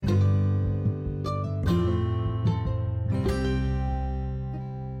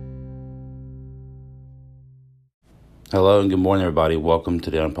Hello and good morning, everybody. Welcome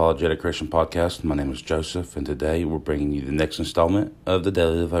to the Unapologetic Christian Podcast. My name is Joseph, and today we're bringing you the next installment of the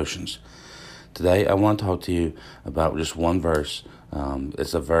Daily Devotions. Today, I want to talk to you about just one verse.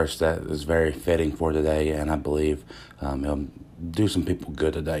 It's a verse that is very fitting for today, and I believe it'll do some people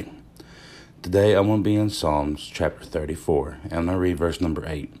good today. Today, I want to be in Psalms chapter 34, and I'm going to read verse number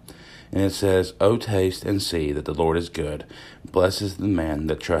 8. And it says, "O taste and see that the Lord is good. Blessed is the man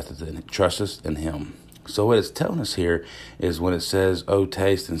that trusteth in him." So what it's telling us here is when it says, "Oh,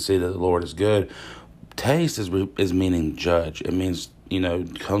 taste and see that the Lord is good," taste is meaning judge. It means,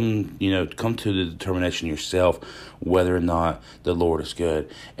 come to the determination yourself whether or not the Lord is good.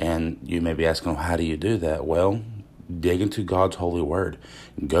 And you may be asking, how do you do that? Well, dig into God's holy word.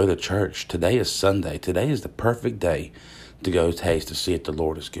 Go to church. Today is Sunday. Today is the perfect day to go taste to see if the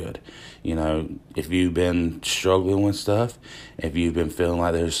Lord is good. If you've been struggling with stuff, if you've been feeling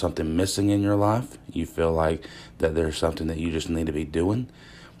like there's something missing in your life, you feel like that there's something that you just need to be doing,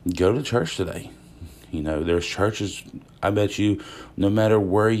 go to church today. There's churches, I bet you, no matter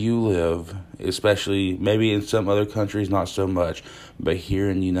where you live, especially maybe in some other countries, not so much, but here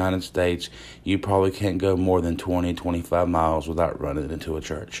in the United States, you probably can't go more than 20, 25 miles without running into a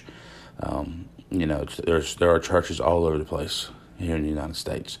church. There are churches all over the place here in the United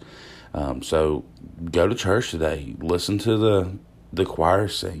States. So go to church today. Listen to the choir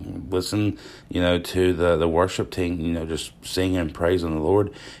sing. Listen, to the worship team, just sing and praise on the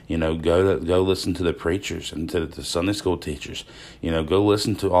Lord. Go listen to the preachers and to the Sunday school teachers. Go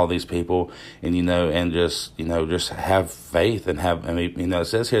listen to all these people and just have faith and it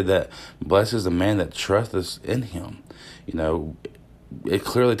says here that blessed is the man that trusteth in him. It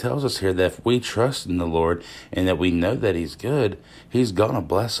clearly tells us here that if we trust in the Lord and that we know that He's good, He's going to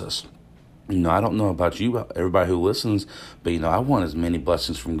bless us. I don't know about you, everybody who listens, but, I want as many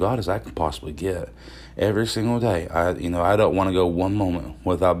blessings from God as I can possibly get every single day. I don't want to go one moment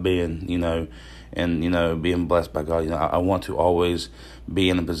without being, being blessed by God. I want to always be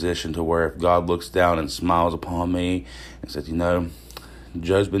in a position to where if God looks down and smiles upon me and says,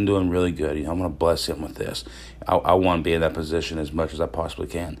 Joe's been doing really good. I'm going to bless him with this. I want to be in that position as much as I possibly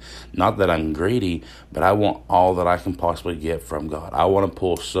can. Not that I'm greedy, but I want all that I can possibly get from God. I want to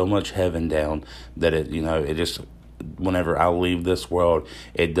pull so much heaven down that it just, whenever I leave this world,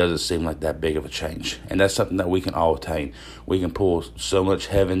 it doesn't seem like that big of a change. And that's something that we can all attain. We can pull so much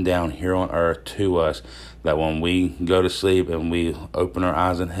heaven down here on earth to us that when we go to sleep and we open our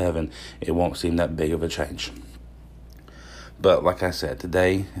eyes in heaven, it won't seem that big of a change. But like I said,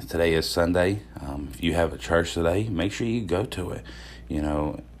 today is Sunday. If you have a church today, make sure you go to it.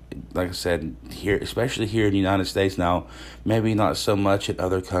 Like I said, here, especially here in the United States now, maybe not so much in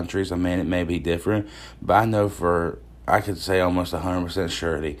other countries. It may be different, but I know I could say almost 100%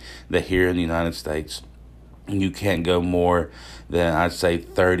 surety that here in the United States, you can't go more than, I'd say,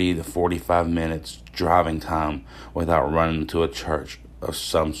 30 to 45 minutes driving time without running to a church of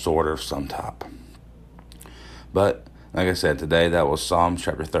some sort or some type. But like I said, today that was Psalms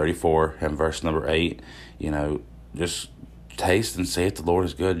chapter 34 and verse number 8. Just taste and see if the Lord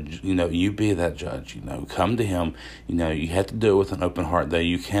is good. You be that judge. Come to Him. You have to do it with an open heart, though.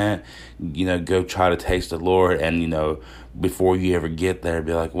 You can't, go try to taste the Lord and, before you ever get there,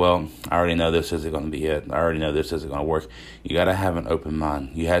 be like, well, I already know this isn't going to be it. I already know this isn't going to work. You got to have an open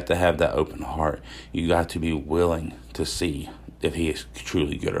mind. You have to have that open heart. You got to be willing to see if He is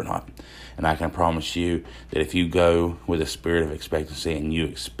truly good or not. And I can promise you that if you go with a spirit of expectancy and you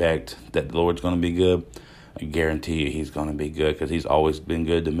expect that the Lord's going to be good, I guarantee you He's going to be good, because He's always been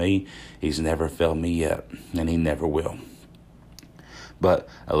good to me. He's never failed me yet, and He never will. But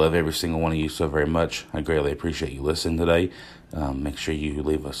I love every single one of you so very much. I greatly appreciate you listening today. Make sure you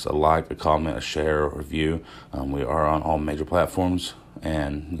leave us a like, a comment, a share, or review. We are on all major platforms.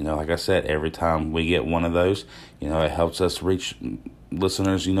 And, like I said, every time we get one of those, it helps us reach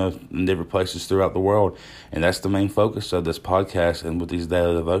listeners, in different places throughout the world. And that's the main focus of this podcast and with these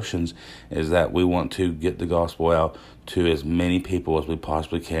daily devotions, is that we want to get the gospel out to as many people as we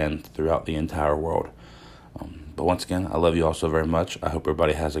possibly can throughout the entire world. But once again, I love you all so very much. I hope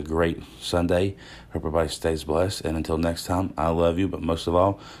everybody has a great Sunday. Hope everybody stays blessed. And until next time, I love you. But most of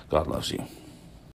all, God loves you.